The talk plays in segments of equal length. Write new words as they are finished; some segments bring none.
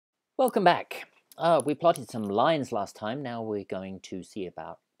Welcome back. We plotted some lines last time. Now we're going to see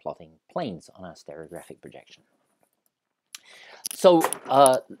about plotting planes on our stereographic projection. So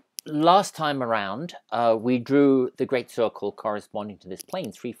last time around, we drew the great circle corresponding to this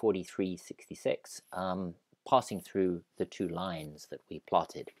plane, 34366, passing through the two lines that we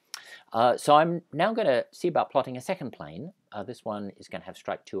plotted. So I'm now going to see about plotting a second plane. This one is going to have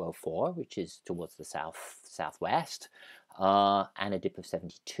strike 204, which is towards the southwest, and a dip of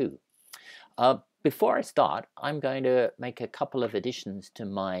 72. Before I start, I'm going to make a couple of additions to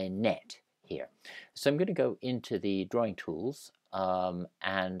my net here. So I'm going to go into the drawing tools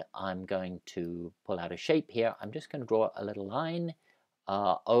and I'm going to pull out a shape here. I'm just going to draw a little line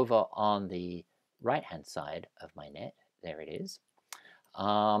over on the right hand side of my net. There it is.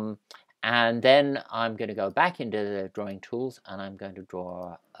 And then I'm going to go back into the drawing tools and I'm going to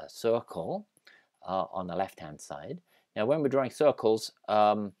draw a circle on the left hand side. Now when we're drawing circles,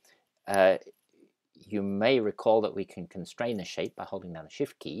 you may recall that we can constrain the shape by holding down the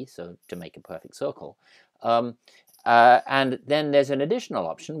shift key, so to make a perfect circle. And then there's an additional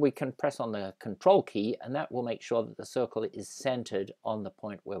option. We can press on the control key and that will make sure that the circle is centered on the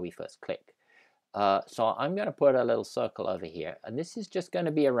point where we first click. So I'm going to put a little circle over here, and this is just going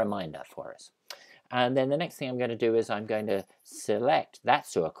to be a reminder for us. And then the next thing I'm going to do is I'm going to select that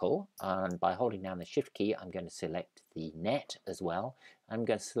circle, and by holding down the shift key I'm going to select the net as well. I'm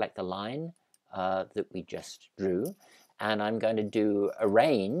going to select the line that we just drew, and I'm going to do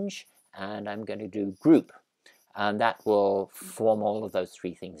arrange, and I'm going to do group, and that will form all of those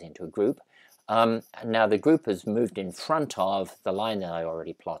three things into a group. Now the group has moved in front of the line that I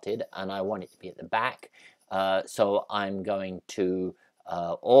already plotted, and I want it to be at the back, so I'm going to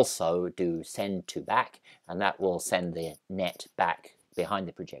also do send to back, and that will send the net back behind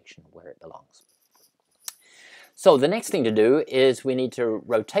the projection where it belongs. So the next thing to do is we need to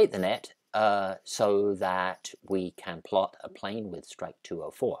rotate the net so that we can plot a plane with strike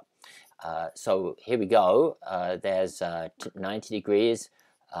 204. So here we go. There's 90 degrees,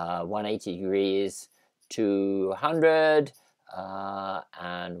 180 degrees, 200,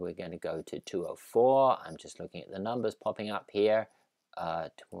 and we're going to go to 204. I'm just looking at the numbers popping up here.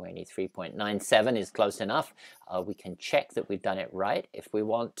 23.97 is close enough. We can check that we've done it right if we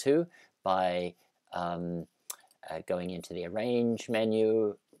want to by going into the arrange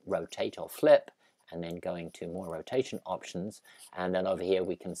menu, rotate or flip, and then going to more rotation options, and then over here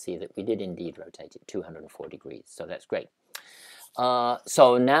we can see that we did indeed rotate it 204 degrees, so that's great.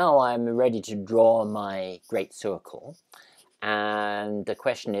 So now I'm ready to draw my great circle, and the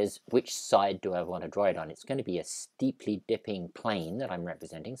question is, which side do I want to draw it on? It's going to be a steeply dipping plane that I'm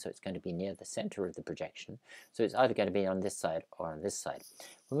representing, so it's going to be near the center of the projection, so it's either going to be on this side or on this side.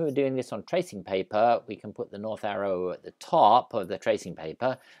 When we were doing this on tracing paper, we can put the north arrow at the top of the tracing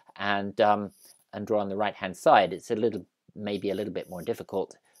paper and draw on the right hand side. It's maybe a little bit more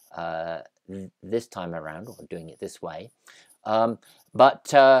difficult this time around, or doing it this way.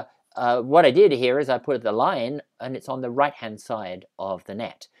 But what I did here is I put the line and it's on the right hand side of the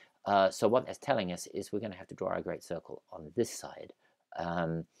net. So what that's telling us is we're going to have to draw our great circle on this side,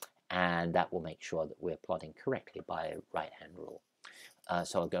 and that will make sure that we're plotting correctly by right hand rule.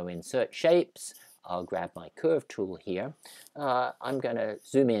 So I'll go insert shapes, I'll grab my curve tool here, I'm going to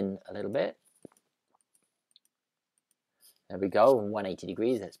zoom in a little bit. There we go, 180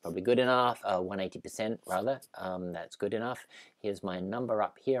 degrees, that's probably good enough, 180% rather, that's good enough. Here's my number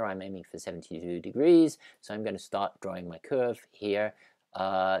up here, I'm aiming for 72 degrees, so I'm going to start drawing my curve here.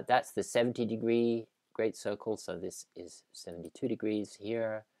 That's the 70 degree great circle, so this is 72 degrees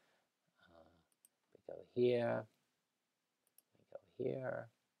here. We go here, we go here,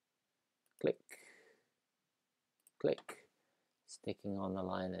 click, click, sticking on the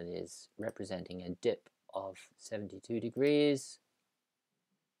line that is representing a dip of 72 degrees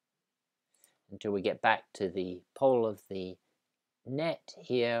until we get back to the pole of the net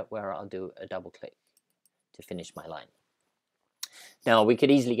here, where I'll do a double click to finish my line. Now we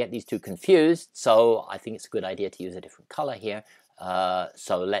could easily get these two confused, so I think it's a good idea to use a different color here.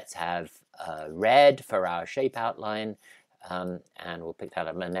 So let's have red for our shape outline, and we'll pick that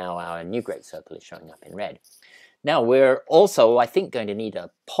up. And now our new great circle is showing up in red. Now we're also, I think, going to need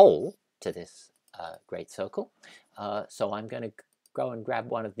a pole to this great circle, so I'm going to go and grab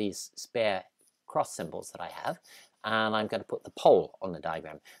one of these spare cross symbols that I have, and I'm going to put the pole on the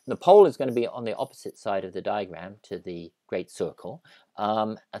diagram. And the pole is going to be on the opposite side of the diagram to the great circle,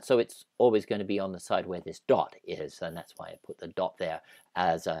 and so it's always going to be on the side where this dot is, and that's why I put the dot there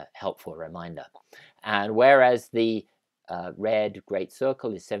as a helpful reminder. And whereas the red great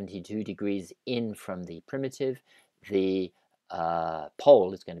circle is 72 degrees in from the primitive, the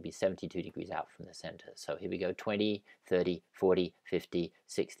pole is going to be 72 degrees out from the center. So here we go, 20, 30, 40, 50,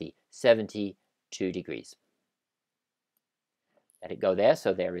 60, 72 degrees. Let it go there.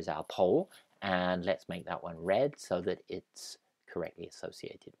 So there is our pole. And let's make that one red so that it's correctly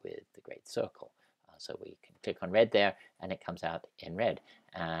associated with the great circle. So we can click on red there, and it comes out in red.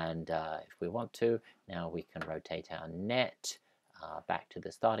 And if we want to, now we can rotate our net back to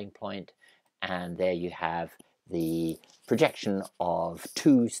the starting point. And there you have the projection of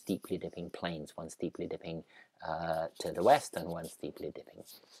two steeply dipping planes, one steeply dipping to the west and one steeply dipping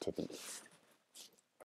to the east.